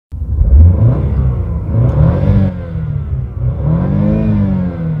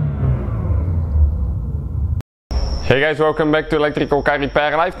Hey guys, welcome back to Electrical Car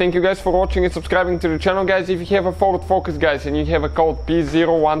Repair Live. Thank you guys for watching and subscribing to the channel, guys. If you have a Ford Focus, guys, and you have a code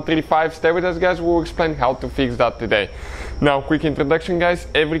P0135, stay with us, guys. We'll explain how to fix that today. Now, quick introduction, guys.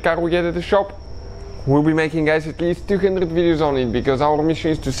 Every car we get at the shop, we'll be making, guys, at least 200 videos on it, because our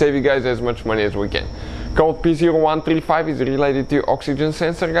mission is to save you guys as much money as we can. Code P0135 is related to oxygen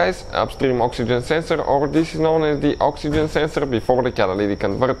sensor, guys, upstream oxygen sensor, or this is known as the oxygen sensor before the catalytic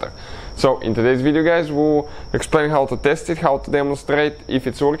converter. So in today's video, guys, we'll explain how to test it, how to demonstrate if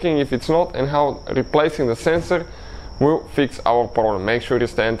it's working, if it's not, and how replacing the sensor will fix our problem. Make sure you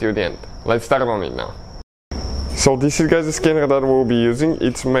stay until the end. Let's start on it now. So this is, guys, the scanner that we'll be using.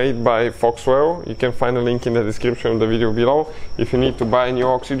 It's made by Foxwell. You can find a link in the description of the video below. If you need to buy a new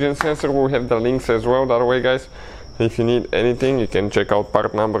oxygen sensor, we'll have the links as well that way, guys. If you need anything, you can check out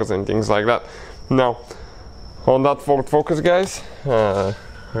part numbers and things like that. Now, on that Ford Focus, guys,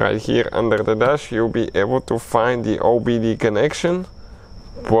 right here under the dash, you'll be able to find the OBD connection,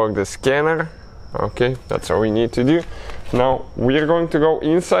 plug the scanner. Okay, that's all we need to do. Now we're going to go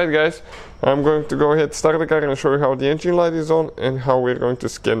inside, guys. I'm going to go ahead, start the car, and show you how the engine light is on and how we're going to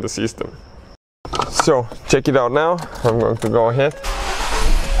scan the system. So check it out now. I'm going to go ahead,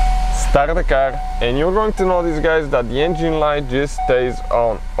 start the car, and you're going to notice, guys, that the engine light just stays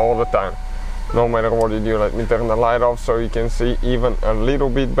on all the time, no matter what you do. Let me turn the light off so you can see even a little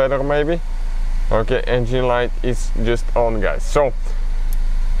bit better, maybe. Okay, engine light is just on, guys. So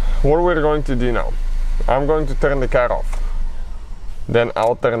what we're going to do now, I'm going to turn the car off, then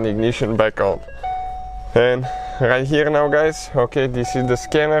I'll turn the ignition back on. And right here now, guys, okay, this is the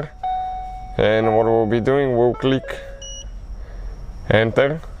scanner, and what we'll be doing, we'll click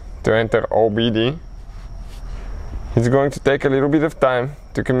enter to enter OBD. It's going to take a little bit of time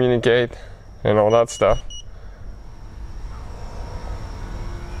to communicate and all that stuff.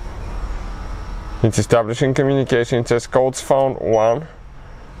 It's establishing communication. It says codes found 1.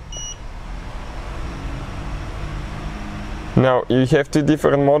 Now you have two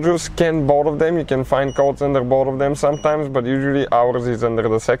different modules. Scan both of them. You can find codes under both of them sometimes, but usually ours is under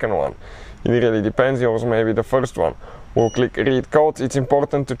the second one. It really depends. Yours may be the first one. We'll click read codes. It's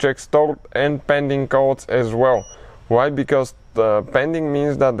important to check stored and pending codes as well. Why? Because the pending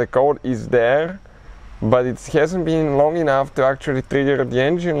means that the code is there, but it hasn't been long enough to actually trigger the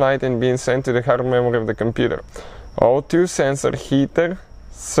engine light and being sent to the hard memory of the computer. O2 sensor heater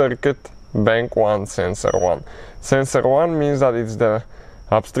circuit bank 1 sensor 1. Sensor 1 means that it's the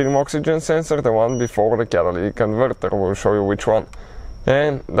upstream oxygen sensor, the one before the catalytic converter. We'll show you which one.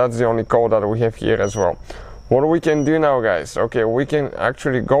 And that's the only code that we have here as well. What we can do now, guys, okay, we can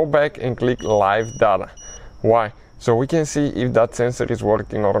actually go back and click live data. Why? So we can see if that sensor is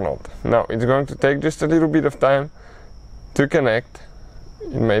working or not. Now it's going to take just a little bit of time to connect.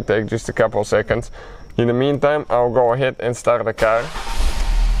 It may take just a couple seconds. In the meantime, I'll go ahead and start the car.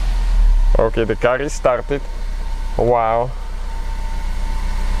 Okay, the car is started. Wow.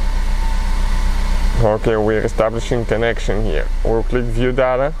 Okay, we're establishing connection here. We'll click view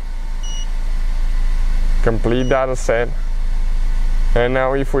data, complete data set, and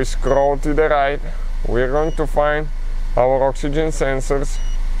now if we scroll to the right, we're going to find our oxygen sensors.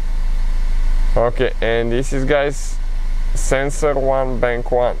 Okay, and this is, guys, sensor 1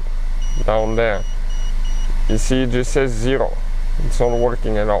 bank 1 down there. You see, it just says 0. It's not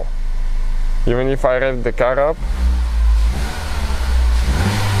working at all. Even if I rev the car up,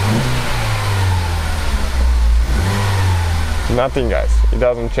 nothing, guys, it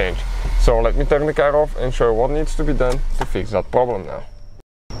doesn't change. So let me turn the car off and show you what needs to be done to fix that problem now.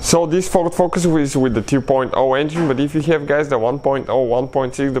 So this Ford Focus is with the 2.0 engine, but if you have, guys, the 1.0,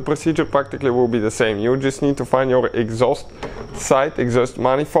 1.6, the procedure practically will be the same. You just need to find your exhaust side, exhaust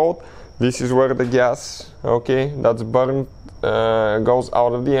manifold. This is where the gas, okay, that's burned, goes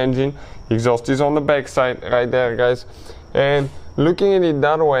out of the engine. Exhaust is on the back side right there, guys. And looking at it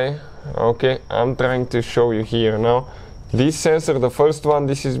that way, okay, I'm trying to show you here now. This sensor, the first one,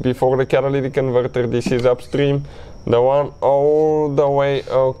 this is before the catalytic converter, this is upstream. The one all the way,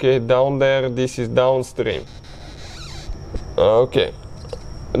 okay, down there, this is downstream. Okay,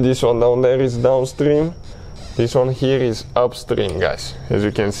 this one down there is downstream. This one here is upstream, guys, as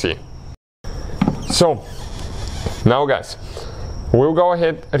you can see. So now, guys, we'll go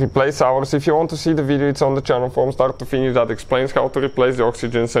ahead and replace ours. If you want to see the video, it's on the channel from start to finish that explains how to replace the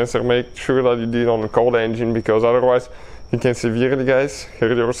oxygen sensor. Make sure that you do it on a cold engine, because otherwise you can severely, guys,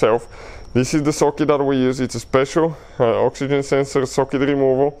 hurt yourself. This is the socket that we use. It's a special oxygen sensor socket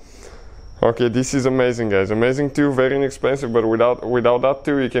removal. Okay, this is amazing, guys. Amazing tool, very inexpensive, but without that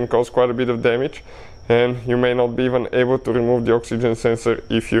tool, it can cause quite a bit of damage, and you may not be even able to remove the oxygen sensor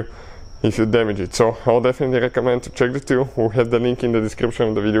if you if you damage it. So I'll definitely recommend to check the two. We'll have the link in the description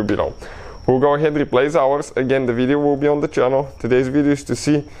of the video below. We'll go ahead and replace ours. Again, the video will be on the channel. Today's video is to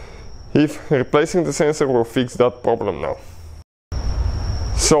see if replacing the sensor will fix that problem now.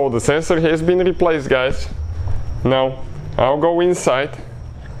 So the sensor has been replaced, guys. Now I'll go inside,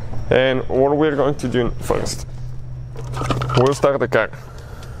 and what we're going to do first, we'll start the car.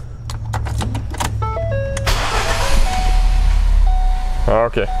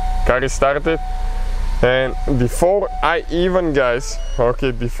 Okay, car is started, and before I even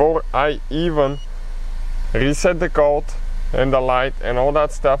reset the code and the light and all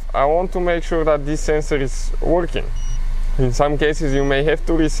that stuff, I want to make sure that this sensor is working. In some cases you may have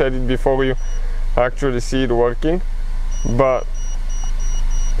to reset it before you actually see it working, but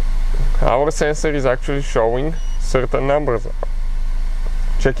our sensor is actually showing certain numbers.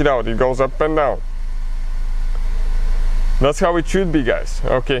 Check it out, it goes up and down. That's how it should be, guys.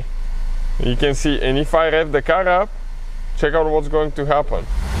 Okay, you can see, and if I rev the car up, check out what's going to happen.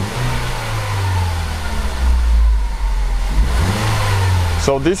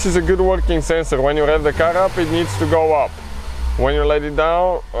 So this is a good working sensor. When you rev the car up, it needs to go up. When you let it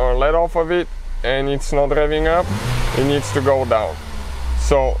down or let off of it and it's not revving up, it needs to go down.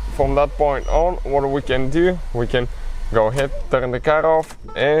 So from that point on, what we can do, we can go ahead, turn the car off,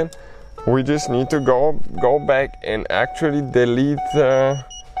 and we just need to go back and actually delete,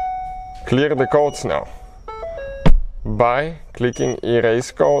 clear the codes now by clicking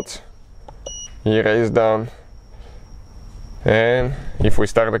erase codes, erase done, and if we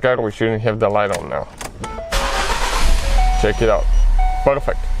start the car, we shouldn't have the light on now. Check it out,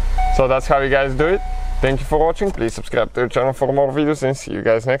 perfect. So that's how you guys do it. Thank you for watching. Please subscribe to the channel for more videos, and see you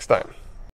guys next time.